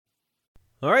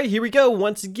All right, here we go.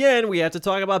 Once again, we have to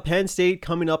talk about Penn State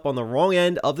coming up on the wrong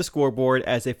end of the scoreboard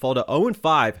as they fall to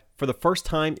 0-5 for the first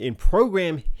time in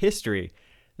program history.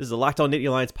 This is the Locked On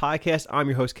Nittany Lions podcast. I'm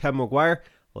your host, Kevin McGuire.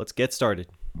 Let's get started.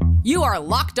 You are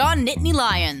Locked On Nittany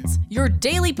Lions, your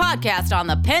daily podcast on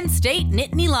the Penn State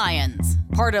Nittany Lions.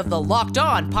 Part of the Locked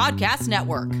On Podcast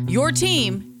Network, your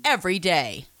team every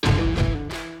day.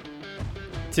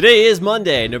 Today is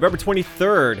Monday, November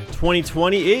 23rd,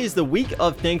 2020. It is the week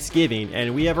of Thanksgiving,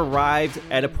 and we have arrived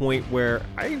at a point where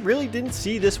I really didn't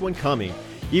see this one coming.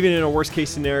 Even in a worst-case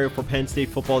scenario for Penn State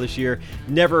football this year,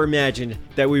 never imagined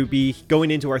that we would be going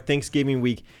into our Thanksgiving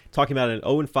week talking about an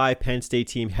 0-5 Penn State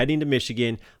team heading to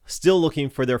Michigan, still looking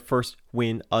for their first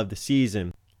win of the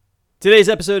season. Today's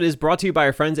episode is brought to you by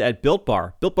our friends at Built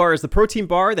Bar. Built Bar is the protein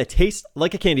bar that tastes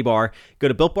like a candy bar. Go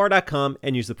to BuiltBar.com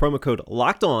and use the promo code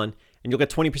LOCKEDON, and you'll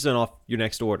get 20% off your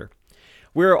next order.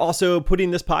 We're also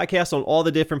putting this podcast on all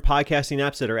the different podcasting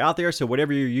apps that are out there, so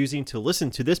whatever you're using to listen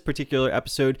to this particular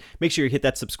episode, make sure you hit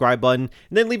that subscribe button,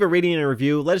 and then leave a rating and a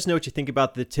review. Let us know what you think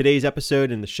about today's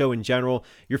episode and the show in general.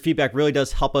 Your feedback really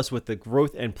does help us with the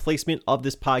growth and placement of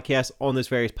this podcast on those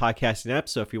various podcasting apps,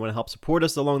 so if you want to help support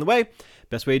us along the way,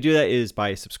 best way to do that is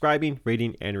by subscribing,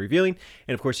 rating, and reviewing.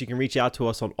 And of course, you can reach out to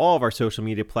us on all of our social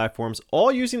media platforms, all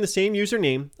using the same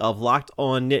username of Locked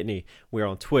On Nittany. We're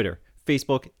on Twitter,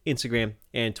 Facebook, Instagram,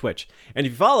 and Twitch. And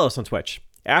if you follow us on Twitch,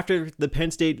 after the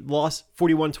Penn State loss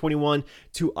 41-21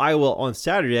 to Iowa on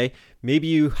Saturday, maybe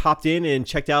you hopped in and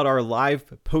checked out our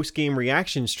live post-game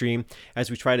reaction stream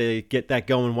as we try to get that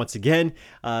going once again.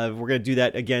 We're going to do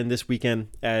that again this weekend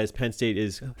as Penn State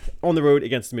is on the road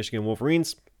against the Michigan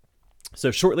Wolverines. So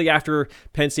shortly after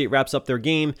Penn State wraps up their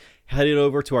game, head it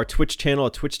over to our Twitch channel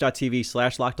at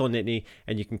twitch.tv/LockedOnNittany,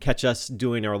 and you can catch us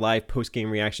doing our live post-game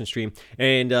reaction stream.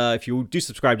 And if you do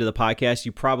subscribe to the podcast,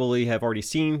 you probably have already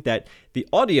seen that the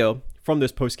audio from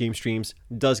those post-game streams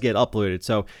does get uploaded.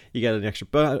 So you get an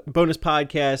extra bonus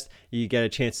podcast. You get a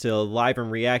chance to live and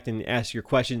react and ask your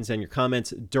questions and your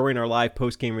comments during our live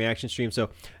post-game reaction stream. So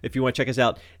if you want to check us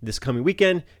out this coming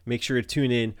weekend, make sure to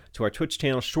tune in to our Twitch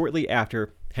channel shortly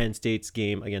after Penn State's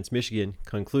game against Michigan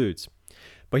concludes.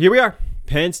 But here we are.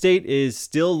 Penn State is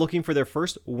still looking for their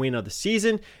first win of the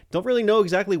season. Don't really know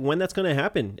exactly when that's going to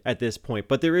happen at this point,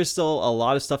 but there is still a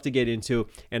lot of stuff to get into,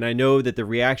 and I know that the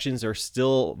reactions are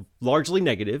still largely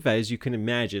negative, as you can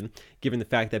imagine, given the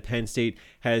fact that Penn State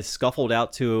has scuffled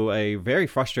out to a very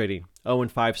frustrating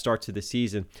 0-5 start to the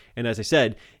season. And as I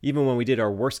said, even when we did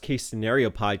our worst case scenario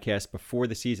podcast before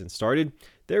the season started,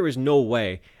 there was no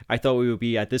way I thought we would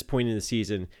be at this point in the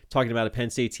season talking about a Penn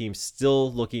State team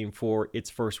still looking for its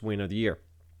first win of the year.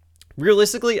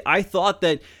 Realistically, I thought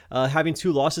that having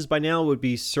two losses by now would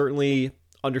be certainly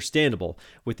understandable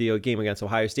with the game against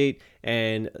Ohio State,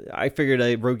 and I figured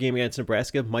a road game against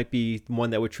Nebraska might be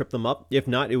one that would trip them up. If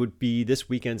not, it would be this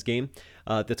weekend's game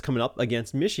that's coming up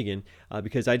against Michigan,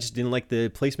 because I just didn't like the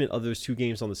placement of those two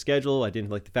games on the schedule. I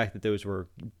didn't like the fact that those were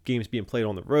games being played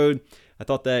on the road. I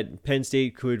thought that Penn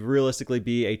State could realistically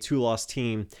be a two-loss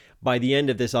team by the end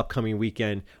of this upcoming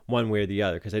weekend, one way or the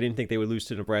other, because I didn't think they would lose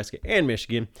to Nebraska and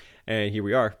Michigan, and here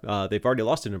we are. They've already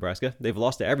lost to Nebraska. They've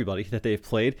lost to everybody that they've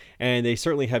played, and they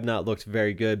certainly have not looked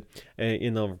very good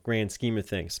in the grand scheme of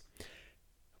things.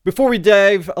 Before we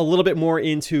dive a little bit more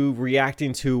into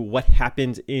reacting to what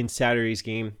happened in Saturday's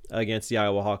game against the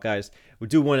Iowa Hawkeyes, we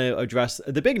do want to address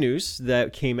the big news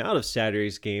that came out of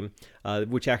Saturday's game,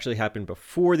 which actually happened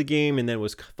before the game and then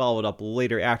was followed up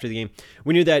later after the game.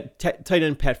 We knew that tight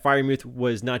end Pat Freiermuth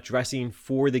was not dressing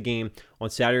for the game on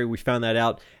Saturday. We found that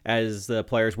out as the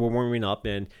players were warming up,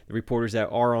 and the reporters that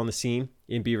are on the scene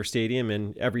in Beaver Stadium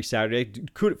and every Saturday.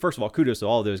 First of all, kudos to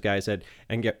all of those guys and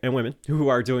women who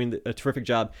are doing a terrific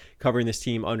job covering this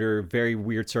team under very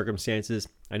weird circumstances.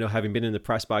 I know, having been in the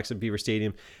press box at Beaver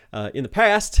Stadium in the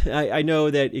past, I know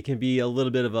that it can be a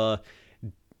little bit of a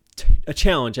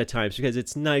challenge at times because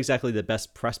it's not exactly the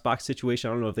best press box situation.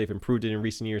 I don't know if they've improved it in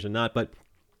recent years or not, but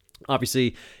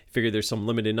obviously, figure there's some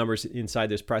limited numbers inside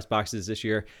those press boxes this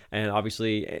year, and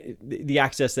obviously the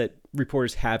access that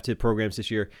reporters have to programs this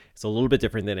year is a little bit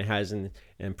different than it has in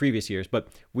previous years. But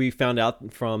we found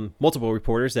out from multiple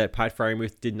reporters that Pat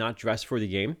Freiermuth did not dress for the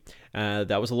game.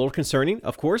 That was a little concerning,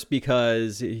 of course,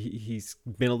 because he's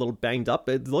been a little banged up,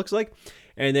 it looks like.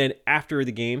 And then after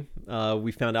the game,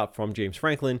 we found out from James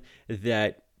Franklin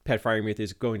that Pat Freiermuth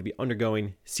is going to be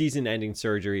undergoing season-ending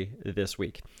surgery this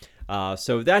week.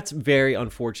 So that's very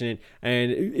unfortunate,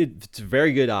 and it's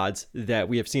very good odds that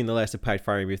we have seen the last of Pat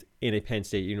Freiermuth in a Penn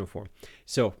State uniform.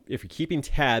 So if you're keeping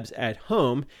tabs at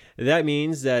home, that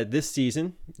means that this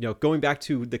season, going back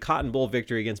to the Cotton Bowl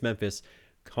victory against Memphis,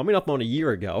 coming up on a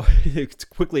year ago, it's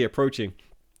quickly approaching.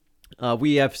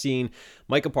 We have seen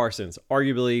Micah Parsons,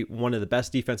 arguably one of the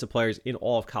best defensive players in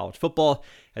all of college football,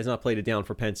 has not played it down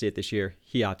for Penn State this year.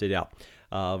 He opted out.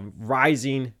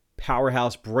 Rising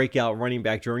powerhouse breakout running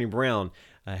back Journey Brown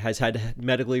has had to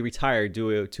medically retire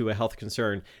due to a health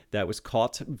concern that was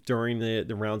caught during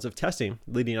the rounds of testing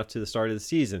leading up to the start of the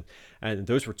season. And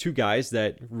those were two guys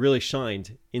that really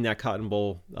shined in that Cotton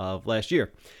Bowl last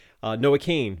year. Noah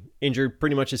Cain injured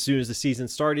pretty much as soon as the season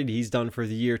started. He's done for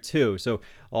the year too. So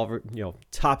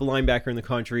top linebacker in the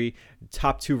country,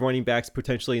 top two running backs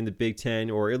potentially in the Big Ten,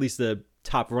 or at least the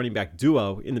top running back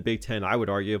duo in the Big Ten, I would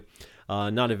argue,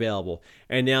 not available.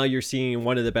 And now you're seeing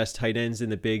one of the best tight ends in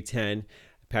the Big Ten,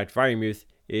 Pat Freiermuth,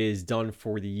 is done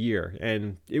for the year.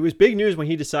 And it was big news when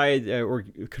he decided or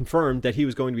confirmed that he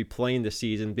was going to be playing this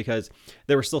season, because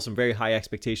there were still some very high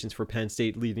expectations for Penn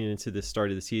State leading into the start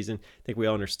of the season. I think we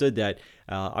all understood that.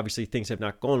 Obviously, things have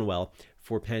not gone well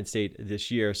for Penn State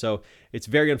this year. So it's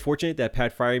very unfortunate that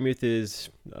Pat Freiermuth is,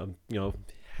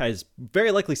 has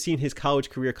very likely seen his college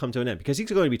career come to an end, because he's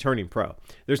going to be turning pro.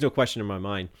 There's no question in my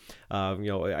mind. I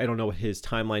don't know what his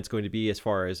timeline is going to be as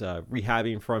far as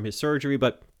rehabbing from his surgery,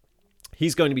 but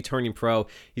he's going to be turning pro.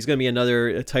 He's going to be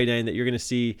another tight end that you're going to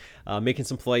see making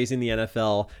some plays in the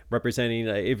NFL, representing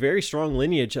a very strong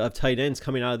lineage of tight ends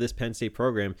coming out of this Penn State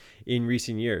program in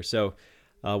recent years. So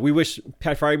we wish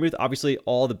Pat Freiermuth, obviously,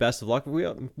 all the best of luck. We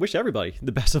wish everybody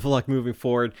the best of luck moving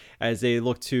forward as they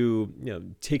look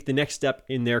to take the next step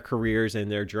in their careers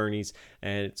and their journeys.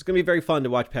 And it's going to be very fun to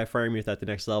watch Pat Freiermuth at the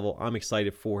next level. I'm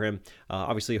excited for him.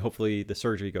 Obviously, hopefully the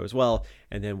surgery goes well,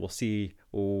 and then we'll see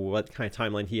what kind of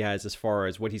timeline he has as far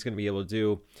as what he's going to be able to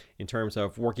do in terms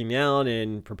of working out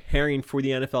and preparing for the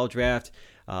NFL draft.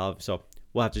 So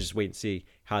we'll have to just wait and see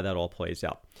how that all plays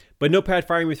out. But no Pat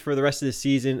Freiermuth for the rest of the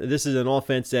season. This is an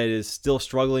offense that is still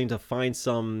struggling to find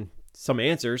some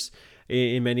answers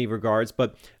in many regards.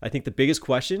 But I think the biggest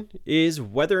question is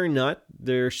whether or not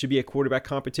there should be a quarterback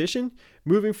competition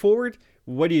moving forward.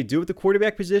 What do you do with the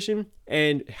quarterback position?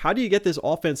 And how do you get this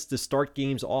offense to start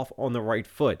games off on the right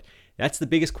foot? That's the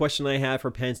biggest question I have for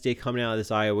Penn State coming out of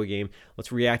this Iowa game.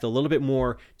 Let's react a little bit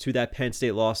more to that Penn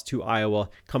State loss to Iowa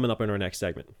coming up in our next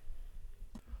segment.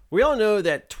 We all know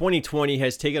that 2020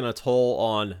 has taken a toll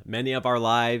on many of our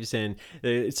lives, and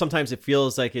sometimes it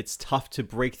feels like it's tough to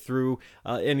break through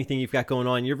anything you've got going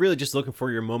on. You're really just looking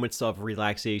for your moments of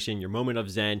relaxation, your moment of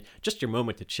zen, just your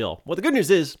moment to chill. Well, the good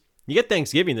news is you get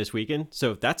Thanksgiving this weekend,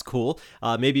 so that's cool.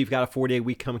 Maybe you've got a 4-day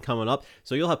week coming up,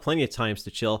 so you'll have plenty of times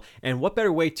to chill. And what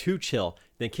better way to chill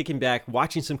than kicking back,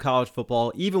 watching some college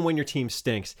football, even when your team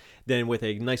stinks, than with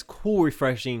a nice, cool,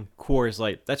 refreshing Coors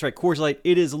Light. That's right, Coors Light.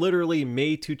 It is literally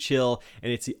made to chill,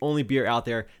 and it's the only beer out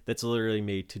there that's literally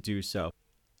made to do so.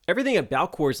 Everything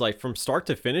about Coors Light from start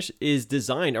to finish is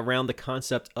designed around the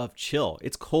concept of chill.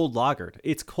 It's cold lagered,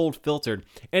 it's cold filtered,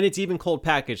 and it's even cold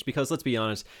packaged, because let's be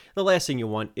honest, the last thing you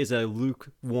want is a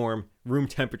lukewarm room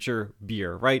temperature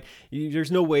beer, right?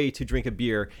 There's no way to drink a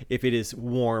beer if it is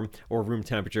warm or room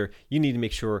temperature. You need to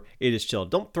make sure it is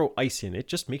chilled. Don't throw ice in it,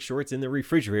 just make sure it's in the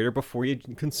refrigerator before you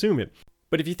consume it.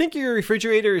 But if you think your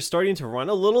refrigerator is starting to run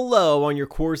a little low on your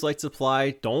Coors Light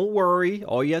supply, don't worry.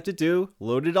 All you have to do,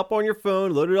 load it up on your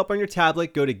phone, load it up on your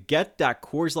tablet, go to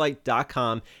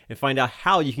get.CoorsLight.com and find out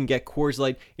how you can get Coors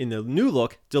Light in the new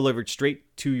look delivered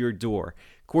straight to your door.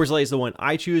 Coors Light is the one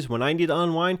I choose when I need to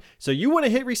unwind. So you want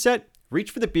to hit reset,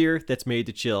 reach for the beer that's made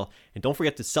to chill. And don't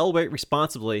forget to celebrate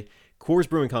responsibly. Coors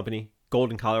Brewing Company,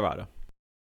 Golden, Colorado.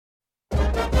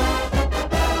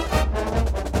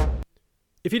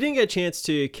 If you didn't get a chance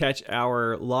to catch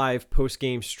our live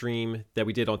post-game stream that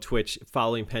we did on Twitch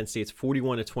following Penn State's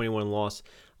 41-21 loss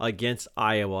against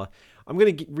Iowa, I'm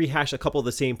going to rehash a couple of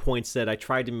the same points that I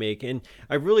tried to make, and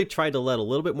I really tried to let a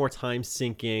little bit more time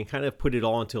sink in, kind of put it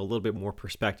all into a little bit more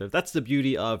perspective. That's the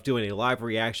beauty of doing a live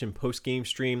reaction post-game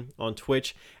stream on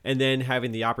Twitch, and then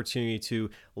having the opportunity to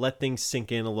let things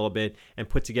sink in a little bit and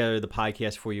put together the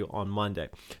podcast for you on Monday.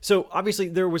 So obviously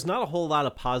there was not a whole lot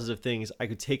of positive things I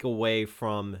could take away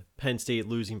from Penn State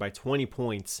losing by 20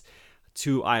 points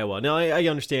to Iowa. Now, I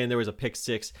understand there was a pick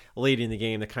six late in the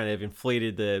game that kind of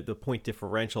inflated the point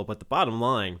differential, but the bottom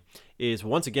line is,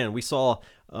 once again, we saw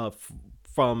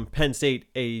from Penn State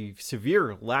a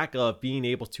severe lack of being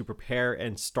able to prepare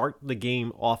and start the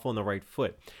game off on the right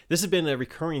foot. This has been a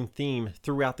recurring theme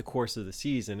throughout the course of the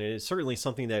season, and it's certainly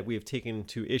something that we have taken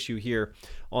to issue here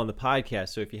on the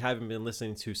podcast. So if you haven't been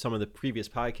listening to some of the previous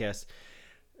podcasts,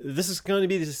 this is going to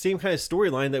be the same kind of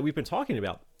storyline that we've been talking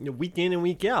about, week in and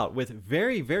week out, with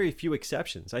very, very few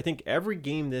exceptions. I think every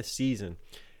game this season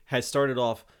has started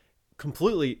off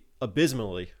completely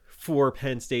abysmally for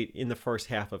Penn State in the first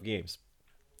half of games.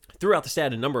 threw out the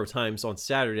stat a number of times on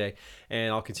Saturday,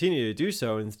 and I'll continue to do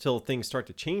so until things start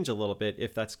to change a little bit,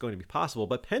 if that's going to be possible.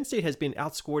 But Penn State has been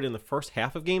outscored in the first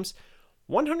half of games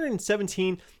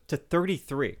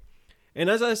 117-33. And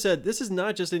as I said, this is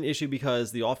not just an issue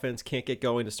because the offense can't get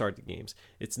going to start the games.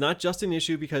 It's not just an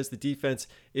issue because the defense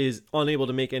is unable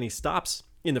to make any stops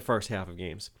in the first half of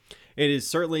games. It is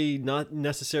certainly not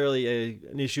necessarily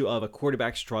an issue of a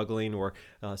quarterback struggling or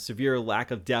a severe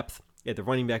lack of depth at the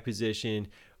running back position.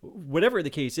 Whatever the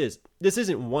case is, this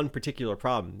isn't one particular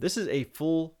problem. This is a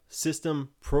full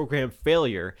system program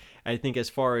failure, I think, as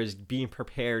far as being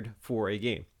prepared for a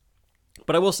game.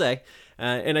 But I will say,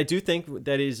 and I do think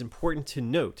that it is important to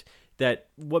note, that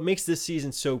what makes this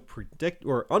season so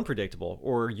unpredictable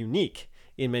or unique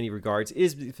in many regards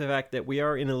is the fact that we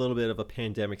are in a little bit of a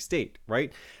pandemic state,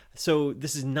 right? So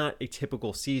this is not a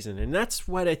typical season, and that's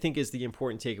what I think is the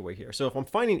important takeaway here. So if I'm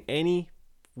finding any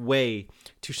way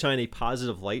to shine a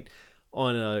positive light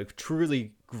on a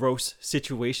truly gross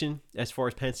situation as far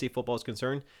as Penn State football is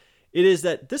concerned, it is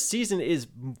that this season is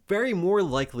very more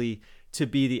likely to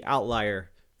be the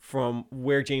outlier from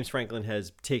where James Franklin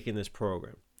has taken this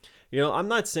program. I'm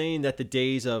not saying that the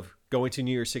days of going to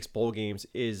New Year's Six bowl games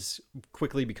is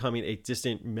quickly becoming a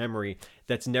distant memory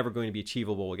that's never going to be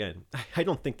achievable again. I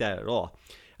don't think that at all.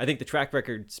 I think the track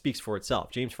record speaks for itself.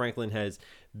 James Franklin has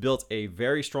built a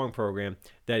very strong program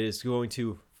that is going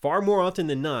to, far more often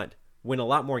than not, win a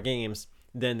lot more games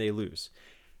than they lose.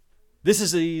 This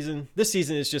season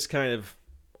is just kind of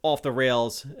off the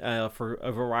rails for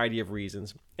a variety of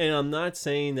reasons. And I'm not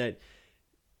saying that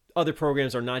other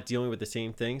programs are not dealing with the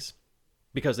same things,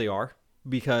 because they are.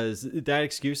 Because that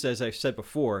excuse, as I've said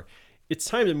before, it's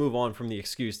time to move on from the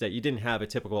excuse that you didn't have a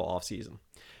typical offseason.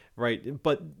 Right,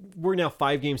 but we're now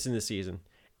 5 games in the season,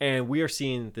 and we are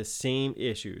seeing the same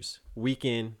issues week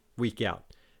in, week out.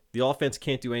 The offense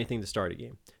can't do anything to start a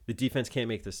game. The defense can't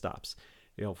make the stops.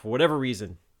 For whatever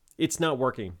reason, it's not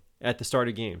working at the start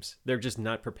of games. They're just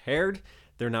not prepared.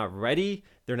 They're not ready.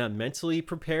 They're not mentally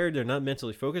prepared. They're not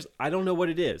mentally focused. I don't know what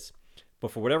it is,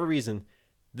 but for whatever reason,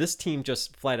 this team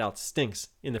just flat out stinks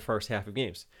in the first half of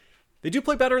games. They do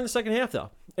play better in the second half, though.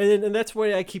 And that's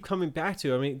what I keep coming back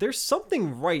to. I mean, there's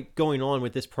something right going on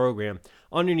with this program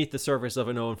underneath the surface of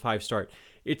an 0-5 start.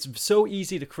 It's so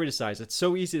easy to criticize. It's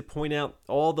so easy to point out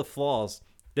all the flaws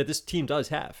that this team does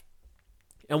have.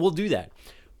 And we'll do that.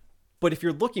 But if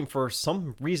you're looking for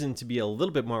some reason to be a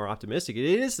little bit more optimistic, it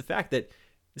is the fact that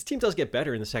this team does get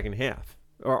better in the second half.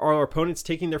 Are our opponents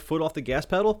taking their foot off the gas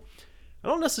pedal? I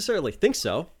don't necessarily think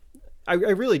so. I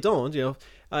really don't.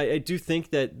 I do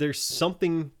think that there's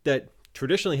something that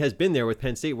traditionally has been there with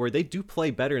Penn State where they do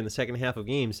play better in the second half of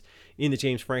games in the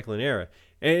James Franklin era.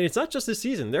 And it's not just this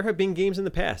season. There have been games in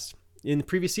the past, in the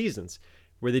previous seasons,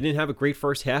 where they didn't have a great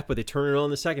first half, but they turn it on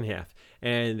in the second half.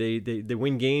 And they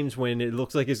win games when it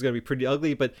looks like it's going to be pretty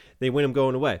ugly, but they win them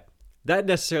going away. That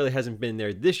necessarily hasn't been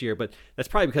there this year, but that's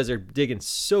probably because they're digging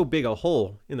so big a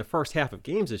hole in the first half of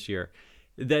games this year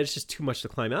that it's just too much to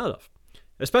climb out of.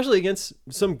 Especially against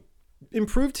some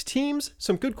improved teams,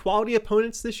 some good quality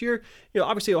opponents this year.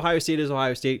 Obviously Ohio State is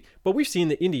Ohio State, but we've seen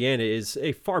that Indiana is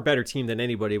a far better team than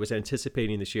anybody was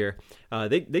anticipating this year.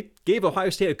 They gave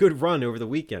Ohio State a good run over the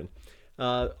weekend.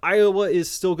 Iowa is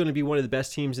still going to be one of the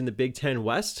best teams in the Big Ten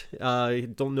West. I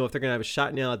don't know if they're going to have a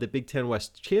shot now at the Big Ten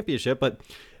West Championship, but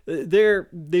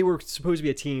they were supposed to be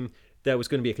a team that was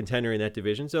going to be a contender in that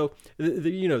division. So,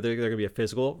 they're going to be a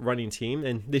physical running team,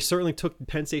 and they certainly took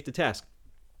Penn State to task.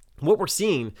 What we're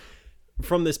seeing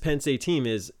from this Penn State team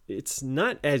is it's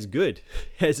not as good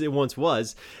as it once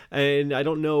was, and I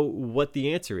don't know what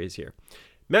the answer is here.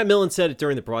 Matt Millen said it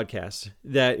during the broadcast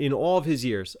that in all of his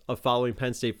years of following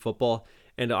Penn State football,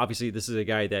 and obviously this is a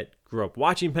guy that grew up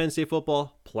watching Penn State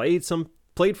football, played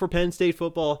for Penn State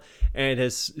football, and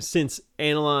has since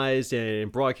analyzed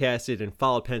and broadcasted and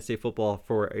followed Penn State football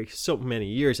for so many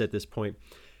years at this point.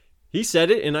 He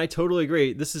said it, and I totally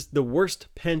agree. This is the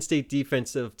worst Penn State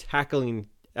defensive tackling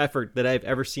effort that I've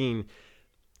ever seen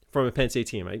from a Penn State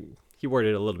team. He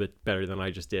worded it a little bit better than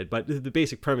I just did, but the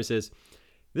basic premise is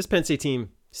this Penn State team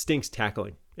stinks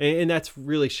tackling. And that's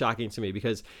really shocking to me,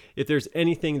 because if there's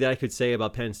anything that I could say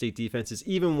about Penn State defenses,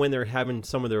 even when they're having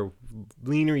some of their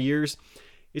leaner years,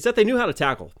 it's that they knew how to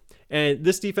tackle. And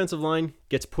this defensive line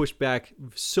gets pushed back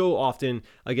so often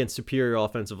against superior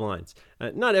offensive lines.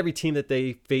 Not every team that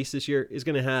they face this year is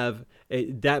going to have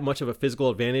that much of a physical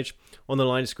advantage on the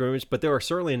line of scrimmage, but there are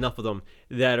certainly enough of them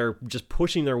that are just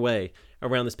pushing their way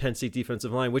around this Penn State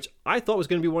defensive line, which I thought was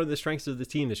going to be one of the strengths of the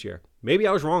team this year. Maybe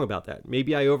I was wrong about that.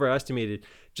 Maybe I overestimated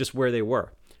just where they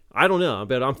were. I don't know,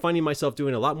 but I'm finding myself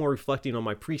doing a lot more reflecting on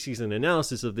my preseason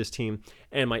analysis of this team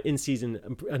and my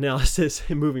in-season analysis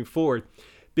moving forward,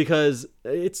 because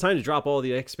it's time to drop all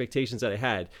the expectations that I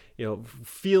had.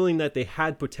 Feeling that they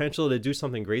had potential to do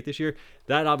something great this year,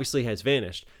 that obviously has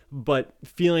vanished. But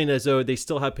feeling as though they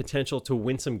still have potential to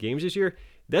win some games this year,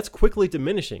 that's quickly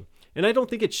diminishing. And I don't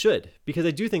think it should, because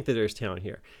I do think that there's talent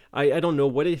here. I don't know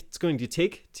what it's going to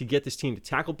take to get this team to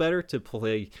tackle better, to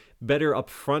play better up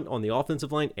front on the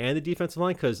offensive line and the defensive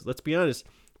line, because let's be honest,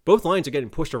 both lines are getting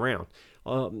pushed around.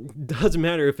 Doesn't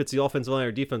matter if it's the offensive line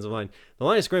or defensive line. The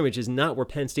line of scrimmage is not where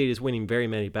Penn State is winning very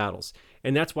many battles.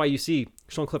 And that's why you see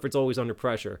Sean Clifford's always under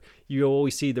pressure. You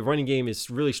always see the running game is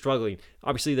really struggling.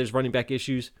 Obviously, there's running back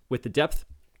issues with the depth.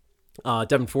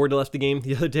 Devin Ford left the game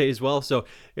the other day as well. So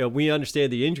we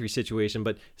understand the injury situation,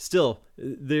 but still,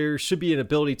 there should be an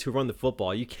ability to run the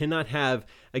football. You cannot have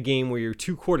a game where your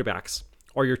two quarterbacks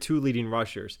are your two leading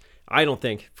rushers, I don't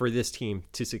think, for this team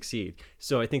to succeed.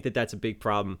 So I think that that's a big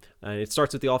problem. It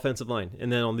starts with the offensive line. And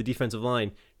then on the defensive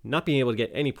line, not being able to get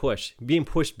any push, being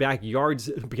pushed back yards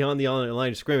beyond the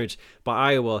line of scrimmage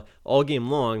by Iowa all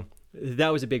game long,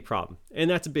 that was a big problem. And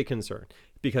that's a big concern,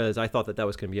 because I thought that that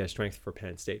was going to be a strength for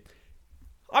Penn State.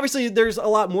 Obviously, there's a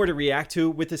lot more to react to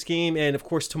with this game, and of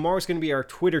course, tomorrow's going to be our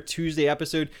Twitter Tuesday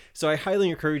episode, so I highly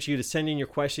encourage you to send in your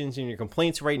questions and your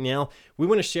complaints right now. We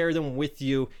want to share them with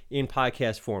you in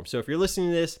podcast form. So if you're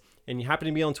listening to this and you happen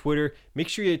to be on Twitter, make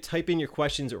sure you type in your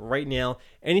questions right now.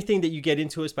 Anything that you get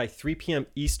into us by 3 p.m.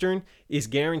 Eastern is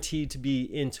guaranteed to be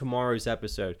in tomorrow's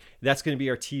episode. That's going to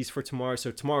be our tease for tomorrow. So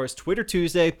tomorrow is Twitter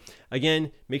Tuesday.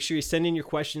 Again, make sure you send in your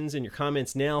questions and your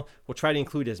comments now. We'll try to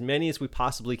include as many as we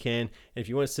possibly can. And if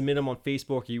you want to submit them on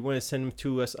Facebook or you want to send them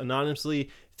to us anonymously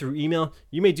through email,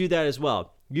 you may do that as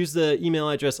well. Use the email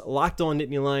address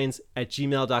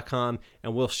lockedonnittanylions@gmail.com,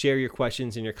 and we'll share your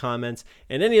questions and your comments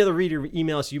and any other reader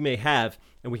emails you may have,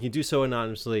 and we can do so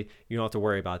anonymously. You don't have to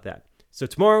worry about that. So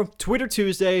tomorrow, Twitter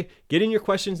Tuesday, get in your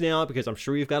questions now, because I'm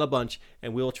sure you've got a bunch,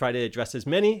 and we'll try to address as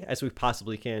many as we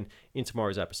possibly can in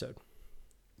tomorrow's episode.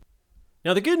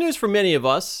 Now, the good news for many of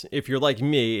us, if you're like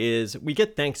me, is we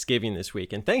get Thanksgiving this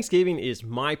week. And Thanksgiving is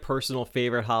my personal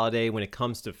favorite holiday when it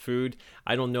comes to food.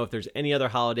 I don't know if there's any other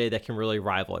holiday that can really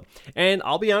rival it. And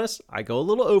I'll be honest, I go a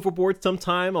little overboard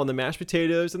sometime on the mashed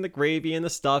potatoes and the gravy and the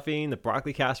stuffing, the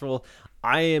broccoli casserole.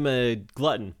 I am a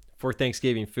glutton for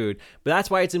Thanksgiving food. But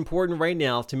that's why it's important right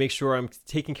now to make sure I'm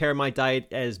taking care of my diet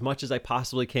as much as I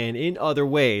possibly can in other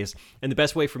ways. And the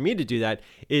best way for me to do that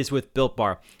is with Built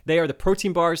Bar. They are the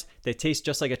protein bars. They taste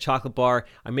just like a chocolate bar.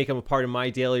 I make them a part of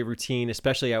my daily routine,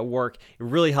 especially at work. It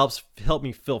really help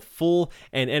me feel full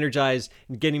and energized,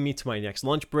 getting me to my next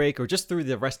lunch break or just through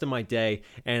the rest of my day.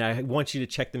 And I want you to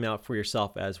check them out for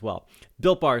yourself as well.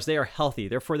 Built Bars, they are healthy.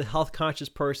 They're for the health conscious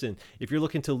person. If you're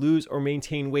looking to lose or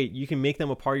maintain weight, you can make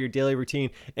them a part of your daily routine,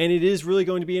 and it is really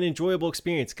going to be an enjoyable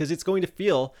experience, because it's going to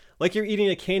feel like you're eating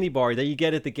a candy bar that you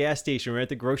get at the gas station or at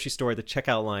the grocery store at the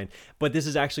checkout line. But this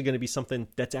is actually going to be something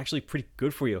that's actually pretty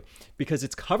good for you, because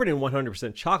it's covered in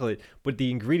 100% chocolate, but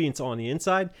the ingredients on the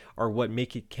inside are what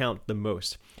make it count the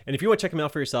most. And if you want to check them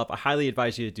out for yourself, I highly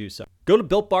advise you to do so. Go to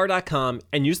BuiltBar.com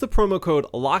and use the promo code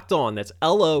LOCKEDON, that's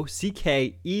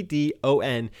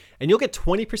LOCKEDON, and you'll get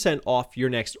 20% off your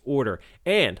next order.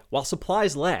 And while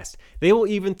supplies last, they will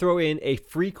even throw in a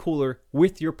free cooler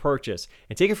with your purchase.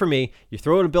 And take it from me, you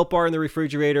throw a Built Bar in the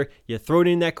refrigerator, you throw it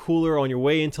in that cooler on your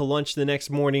way into lunch the next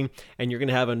morning, and you're going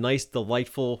to have a nice,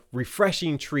 delightful,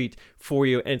 refreshing treat for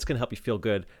you, and it's going to help you feel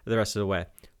good the rest of the way.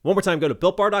 One more time, go to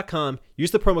BuiltBar.com, use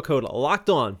the promo code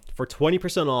LOCKEDON for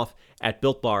 20% off at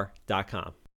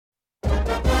BuiltBar.com.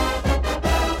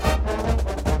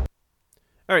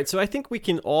 All right, so I think we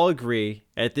can all agree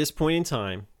at this point in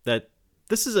time that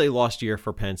this is a lost year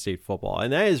for Penn State football,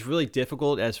 and that is really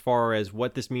difficult as far as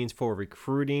what this means for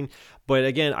recruiting. But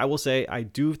again, I will say I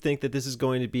do think that this is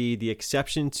going to be the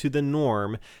exception to the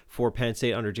norm for Penn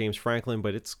State under James Franklin,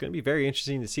 but it's going to be very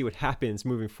interesting to see what happens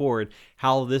moving forward,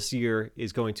 how this year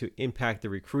is going to impact the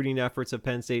recruiting efforts of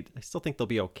Penn State. I still think they'll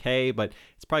be okay, but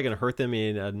it's probably going to hurt them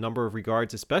in a number of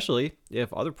regards, especially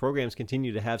if other programs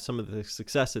continue to have some of the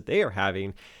success that they are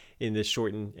having in this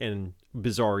shortened and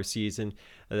bizarre season.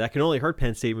 That can only hurt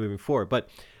Penn State moving forward. But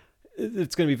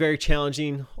it's going to be very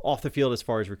challenging off the field as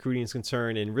far as recruiting is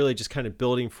concerned, and really just kind of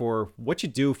building for what you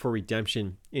do for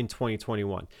redemption in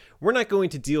 2021. We're not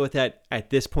going to deal with that at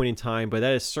this point in time, but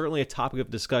that is certainly a topic of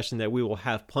discussion that we will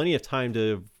have plenty of time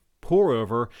to pour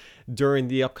over during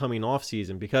the upcoming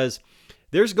offseason, because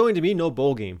there's going to be no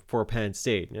bowl game for Penn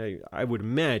State, I would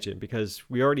imagine, because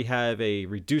we already have a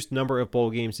reduced number of bowl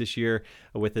games this year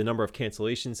with the number of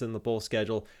cancellations in the bowl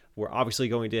schedule. We're obviously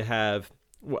going to have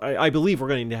I believe we're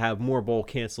going to have more bowl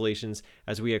cancellations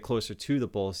as we get closer to the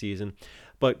bowl season.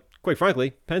 But quite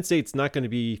frankly, Penn State's not going to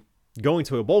be going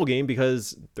to a bowl game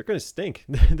because they're going to stink.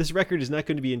 This record is not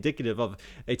going to be indicative of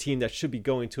a team that should be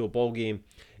going to a bowl game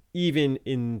even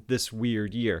in this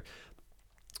weird year.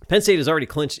 Penn State has already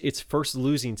clinched its first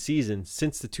losing season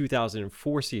since the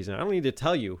 2004 season. I don't need to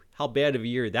tell you how bad of a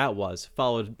year that was,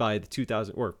 followed by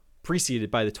the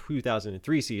preceded by the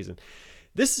 2003 season.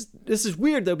 This is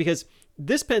weird though, because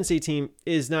this Penn State team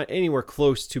is not anywhere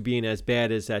close to being as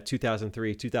bad as that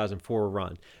 2003-2004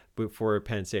 run for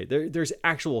Penn State. There's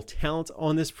actual talent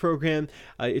on this program.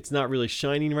 It's not really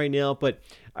shining right now, but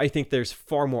I think there's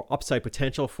far more upside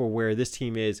potential for where this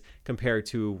team is compared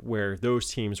to where those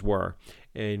teams were.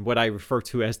 And what I refer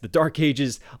to as the dark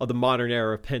ages of the modern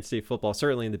era of Penn State football,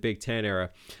 certainly in the Big Ten era,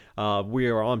 we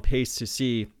are on pace to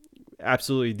see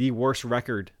absolutely the worst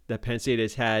record that Penn State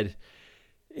has had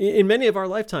in many of our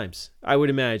lifetimes, I would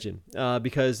imagine,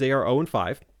 because they are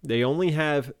 0-5. They only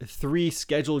have 3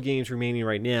 scheduled games remaining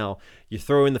right now. You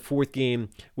throw in the 4th game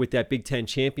with that Big Ten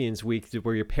Champions Week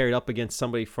where you're paired up against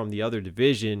somebody from the other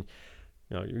division.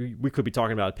 You know, we could be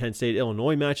talking about a Penn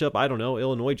State-Illinois matchup. I don't know.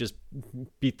 Illinois just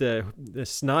beat the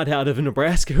snot out of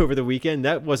Nebraska over the weekend.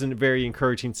 That wasn't a very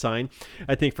encouraging sign,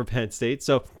 I think, for Penn State.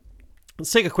 So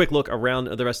let's take a quick look around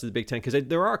the rest of the Big Ten, because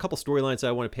there are a couple storylines that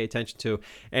I want to pay attention to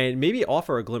and maybe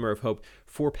offer a glimmer of hope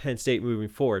for Penn State moving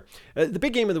forward. The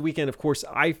big game of the weekend, of course,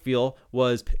 I feel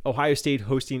was Ohio State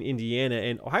hosting Indiana,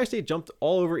 and Ohio State jumped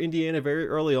all over Indiana very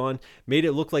early on, made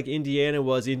it look like Indiana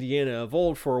was Indiana of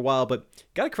old for a while, but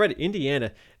got to credit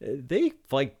Indiana. They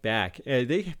fight back.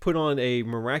 They put on a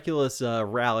miraculous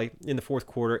rally in the fourth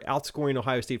quarter, outscoring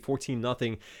Ohio State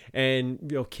 14-0,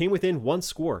 and came within one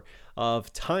score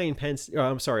of tying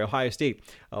Ohio State.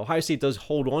 Ohio State does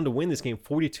hold on to win this game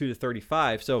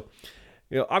 42-35. So,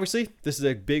 obviously this is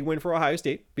a big win for Ohio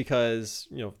State because,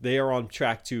 they are on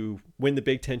track to win the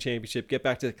Big Ten championship, get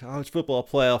back to the college football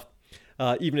playoff.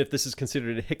 Even if this is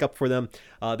considered a hiccup for them,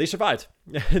 they survived.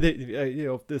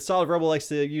 The Solid Rebel likes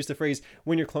to use the phrase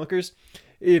 "win your clunkers."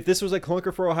 If this was a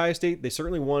clunker for Ohio State, they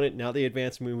certainly won it. Now they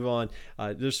advance, move on.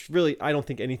 There's really, I don't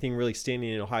think anything really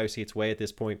standing in Ohio State's way at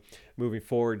this point, moving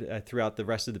forward throughout the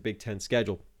rest of the Big Ten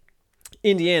schedule.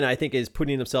 Indiana, I think, is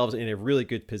putting themselves in a really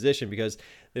good position because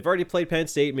they've already played Penn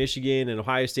State, Michigan, and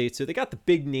Ohio State, so they got the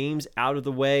big names out of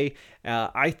the way.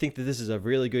 I think that this is a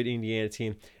really good Indiana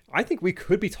team. I think we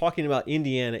could be talking about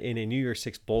Indiana in a New Year's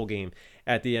Six bowl game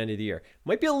at the end of the year.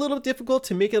 Might be a little difficult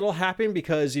to make it all happen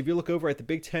because if you look over at the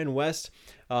Big Ten West,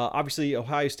 obviously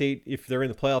Ohio State, if they're in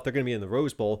the playoff, they're going to be in the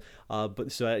Rose Bowl.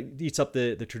 But so that eats up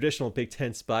the traditional Big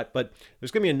Ten spot. But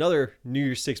there's going to be another New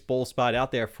Year's Six bowl spot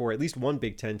out there for at least one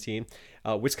Big Ten team.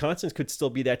 Wisconsin could still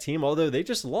be that team, although they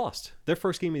just lost their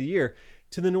first game of the year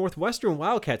to the Northwestern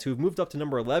Wildcats, who have moved up to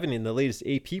number 11 in the latest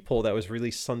AP poll that was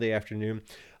released Sunday afternoon.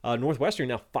 Northwestern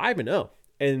now 5-0,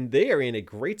 and they are in a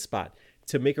great spot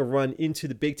to make a run into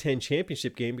the Big Ten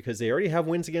championship game because they already have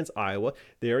wins against Iowa.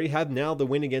 They already have now the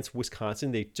win against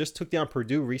Wisconsin. They just took down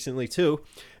Purdue recently too.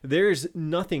 There's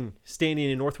nothing standing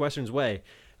in Northwestern's way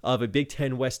of a Big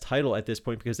Ten West title at this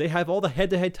point because they have all the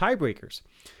head-to-head tiebreakers.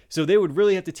 So they would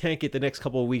really have to tank it the next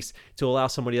couple of weeks to allow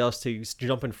somebody else to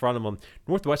jump in front of them.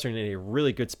 Northwestern in a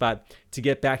really good spot to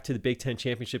get back to the Big Ten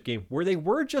championship game where they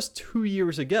were just 2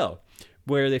 years ago,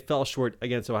 where they fell short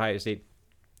against Ohio State.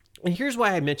 And here's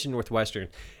why I mentioned Northwestern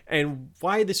and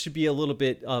why this should be a little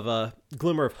bit of a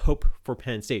glimmer of hope for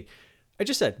Penn State. I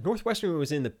just said Northwestern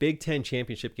was in the Big Ten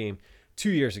championship game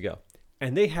 2 years ago,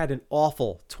 and they had an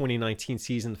awful 2019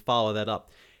 season to follow that up.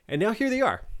 And now here they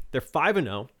are. They're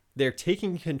 5-0. They're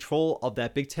taking control of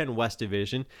that Big Ten West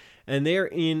division, and they're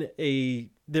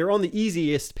on the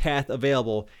easiest path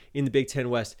available in the Big Ten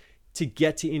West to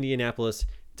get to Indianapolis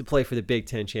to play for the Big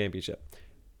Ten championship.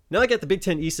 Now I get the Big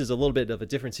Ten East is a little bit of a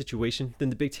different situation than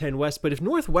the Big Ten West, but if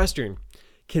Northwestern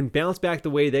can bounce back the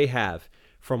way they have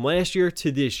from last year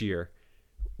to this year,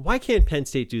 why can't Penn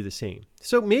State do the same?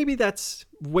 So maybe that's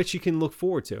what you can look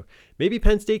forward to. Maybe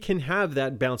Penn State can have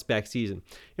that bounce back season.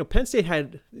 Penn State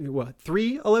had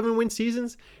 3 11-win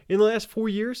seasons in the last 4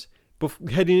 years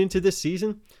heading into this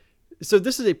season. So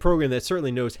this is a program that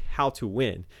certainly knows how to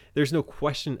win. There's no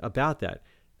question about that.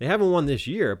 They haven't won this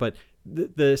year, but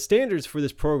the standards for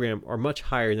this program are much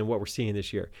higher than what we're seeing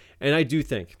this year. And I do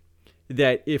think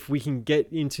that if we can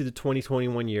get into the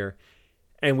 2021 year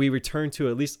and we return to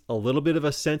at least a little bit of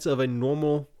a sense of a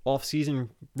normal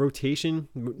off-season rotation,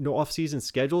 no off-season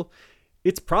schedule,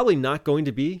 it's probably not going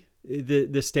to be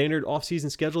the standard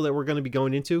off-season schedule that we're going to be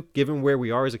going into, given where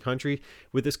we are as a country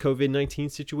with this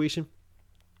COVID-19 situation.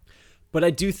 But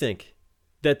I do think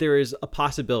that there is a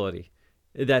possibility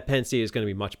that Penn State is going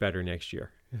to be much better next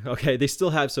year. Okay, they still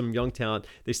have some young talent.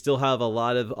 They still have a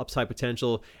lot of upside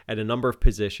potential at a number of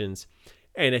positions.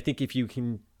 And I think if you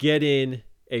can get in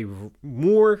a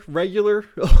more regular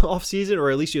offseason,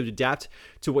 or at least you have to adapt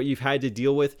to what you've had to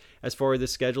deal with as far as the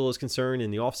schedule is concerned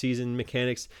and the offseason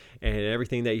mechanics and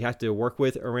everything that you have to work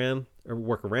around,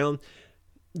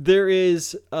 there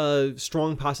is a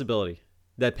strong possibility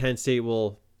that Penn State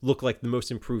will look like the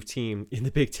most improved team in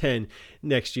the Big Ten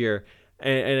next year.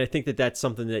 And I think that that's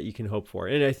something that you can hope for.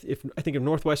 And I think if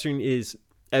Northwestern is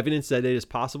evidence that it is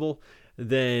possible,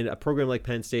 then a program like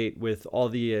Penn State, with all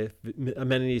the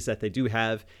amenities that they do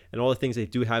have and all the things they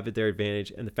do have at their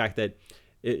advantage, and the fact that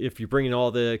if you're bringing all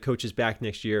the coaches back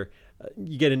next year,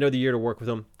 you get another year to work with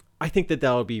them, I think that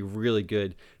that'll be really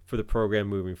good for the program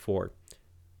moving forward.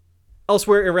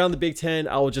 Elsewhere around the Big Ten,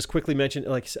 I will just quickly mention,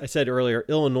 like I said earlier,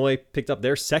 Illinois picked up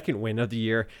their second win of the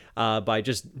year by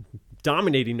just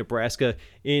dominating Nebraska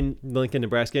in Lincoln,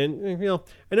 Nebraska. And,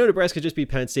 I know Nebraska just beat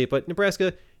Penn State, but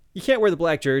Nebraska, you can't wear the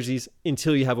black jerseys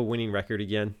until you have a winning record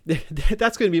again.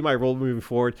 That's going to be my role moving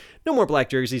forward. No more black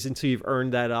jerseys until you've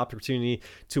earned that opportunity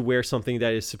to wear something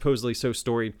that is supposedly so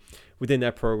storied within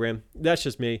that program. That's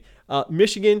just me.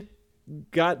 Michigan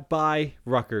got by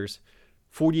Rutgers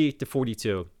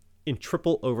 48-42 in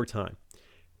triple overtime.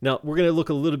 Now, we're going to look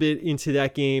a little bit into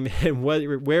that game and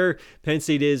where Penn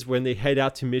State is when they head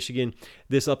out to Michigan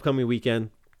this upcoming weekend.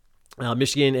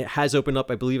 Michigan has opened up,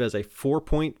 I believe, as a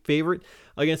 4-point favorite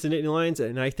against the Nittany Lions,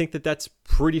 and I think that that's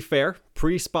pretty fair,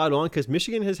 pretty spot on, because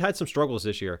Michigan has had some struggles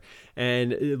this year,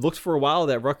 and it looked for a while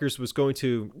that Rutgers was going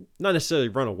to not necessarily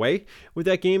run away with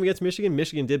that game against Michigan.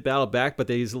 Michigan did battle back, but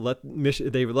they let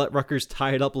Rutgers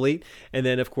tie it up late, and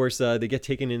then, of course, they get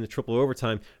taken into triple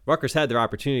overtime. Rutgers had their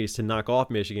opportunities to knock off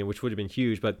Michigan, which would have been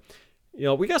huge, but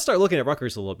we got to start looking at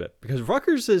Rutgers a little bit, because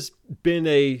Rutgers has been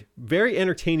a very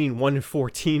entertaining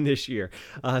 1-4 team this year.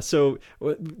 So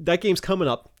that game's coming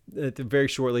up very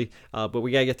shortly, but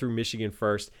we got to get through Michigan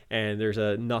first, and there's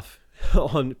enough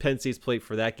on Penn State's plate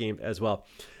for that game as well.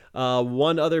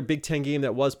 One other Big Ten game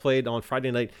that was played on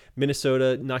Friday night,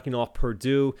 Minnesota knocking off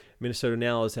Purdue. Minnesota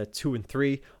now is at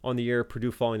 2-3 on the year.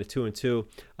 Purdue falling to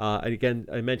 2-2. Again,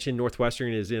 I mentioned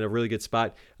Northwestern is in a really good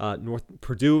spot.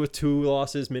 Purdue with 2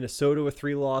 losses, Minnesota with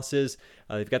 3 losses.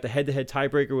 They've got the head-to-head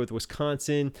tiebreaker with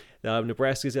Wisconsin.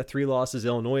 Nebraska's got 3 losses.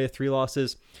 Illinois at 3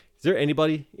 losses. Is there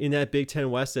anybody in that Big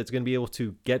Ten West that's going to be able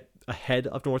to get ahead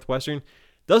of Northwestern?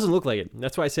 Doesn't look like it.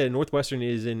 That's why I said Northwestern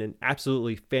is in an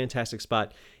absolutely fantastic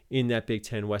spot in that Big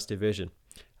Ten West division.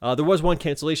 There was one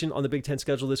cancellation on the Big Ten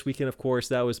schedule this weekend, of course.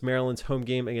 That was Maryland's home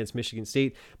game against Michigan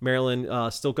State. Maryland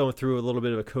still going through a little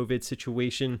bit of a COVID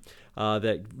situation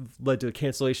that led to a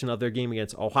cancellation of their game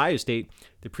against Ohio State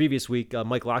the previous week.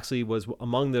 Mike Locksley was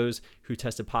among those who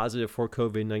tested positive for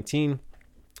COVID-19.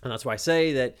 And that's why I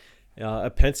say that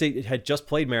Penn State had just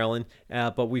played Maryland,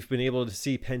 but we've been able to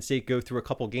see Penn State go through a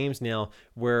couple games now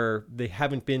where they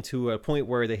haven't been to a point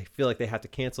where they feel like they have to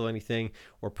cancel anything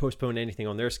or postpone anything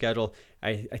on their schedule.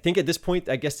 I think at this point,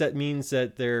 I guess that means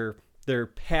that they're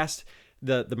past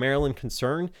the Maryland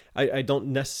concern. I don't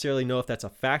necessarily know if that's a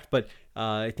fact, but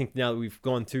I think now that we've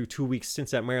gone through 2 weeks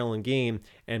since that Maryland game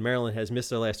and Maryland has missed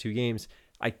their last 2 games,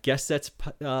 I guess that's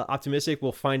optimistic.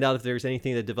 We'll find out if there's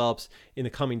anything that develops in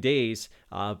the coming days,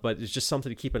 but it's just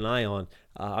something to keep an eye on.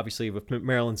 Obviously, with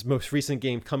Maryland's most recent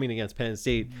game coming against Penn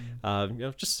State,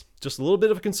 just a little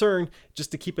bit of a concern just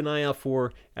to keep an eye out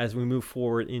for as we move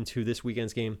forward into this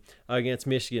weekend's game against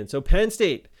Michigan. So Penn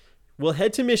State will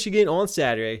head to Michigan on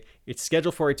Saturday. It's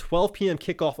scheduled for a 12 p.m.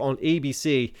 kickoff on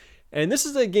ABC. And this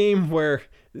is a game where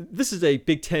this is a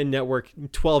Big Ten Network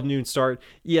 12 noon start,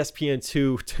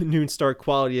 ESPN2 to noon start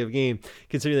quality of game,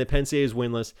 considering that Penn State is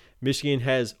winless. Michigan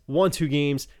has won 2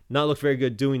 games, not looked very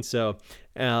good doing so.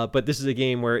 But this is a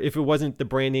game where if it wasn't the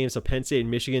brand names of Penn State and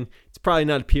Michigan, it's probably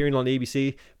not appearing on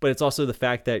ABC, but it's also the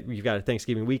fact that you've got a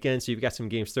Thanksgiving weekend, so you've got some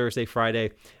games Thursday,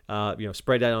 Friday,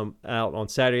 spread out on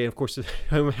Saturday. And of course,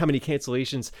 how many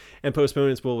cancellations and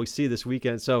postponements will we see this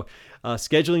weekend? So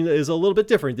scheduling is a little bit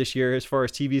different this year as far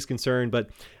as TV is concerned, but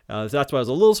that's why I was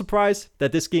a little surprised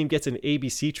that this game gets an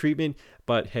ABC treatment.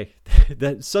 But hey,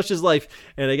 such is life,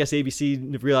 and I guess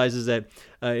ABC realizes that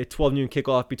a 12 noon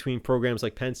kickoff between programs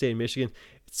like Penn State and Michigan,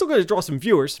 it's still going to draw some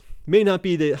viewers. May not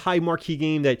be the high marquee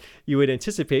game that you would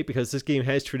anticipate, because this game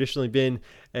has traditionally been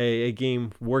a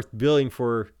game worth billing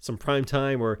for some prime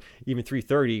time or even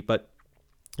 3:30. But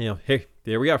hey,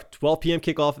 there we are, 12 p.m.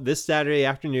 kickoff this Saturday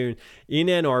afternoon in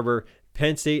Ann Arbor.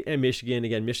 Penn State and Michigan.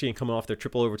 Again, Michigan coming off their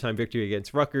triple overtime victory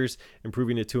against Rutgers,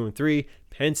 improving to 2-3.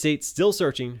 Penn State still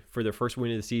searching for their first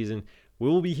win of the season. We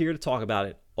will be here to talk about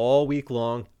it all week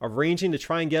long, arranging to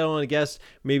try and get on a guest,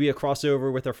 maybe a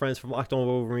crossover with our friends from Locked On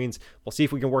Wolverines. We'll see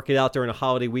if we can work it out during a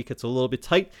holiday week. It's a little bit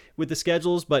tight with the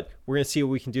schedules, but we're going to see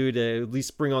what we can do to at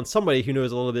least bring on somebody who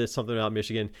knows a little bit of something about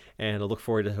Michigan, and I look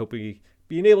forward to hopefully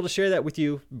being able to share that with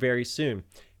you very soon.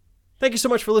 Thank you so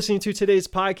much for listening to today's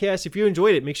podcast. If you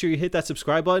enjoyed it, make sure you hit that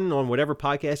subscribe button on whatever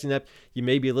podcasting app you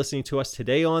may be listening to us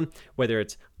today on, whether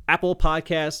it's Apple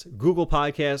Podcasts, Google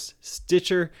Podcasts,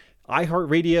 Stitcher,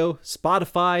 iHeartRadio,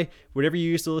 Spotify, whatever you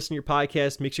use to listen to your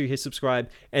podcast. Make sure you hit subscribe,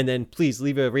 and then please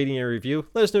leave a rating and a review.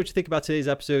 Let us know what you think about today's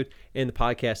episode and the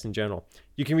podcast in general.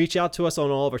 You can reach out to us on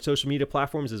all of our social media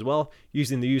platforms as well,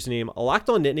 using the username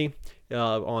LockedOnNittany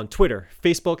on Twitter,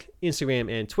 Facebook,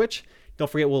 Instagram, and Twitch. Don't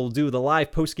forget, we'll do the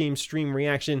live post-game stream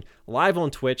reaction live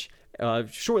on Twitch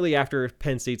shortly after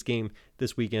Penn State's game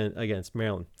this weekend against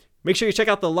Maryland. Make sure you check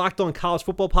out the Locked On College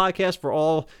Football podcast for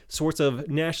all sorts of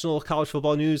national college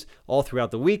football news all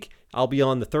throughout the week. I'll be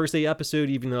on the Thursday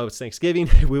episode, even though it's Thanksgiving.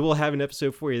 We will have an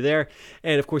episode for you there.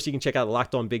 And, of course, you can check out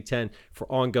Locked On Big Ten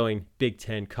for ongoing Big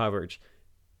Ten coverage.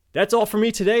 That's all for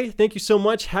me today. Thank you so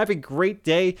much. Have a great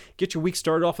day. Get your week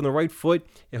started off on the right foot.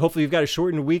 And hopefully you've got a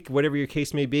shortened week, whatever your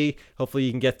case may be. Hopefully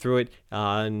you can get through it.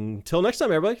 Until next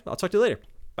time, everybody. I'll talk to you later.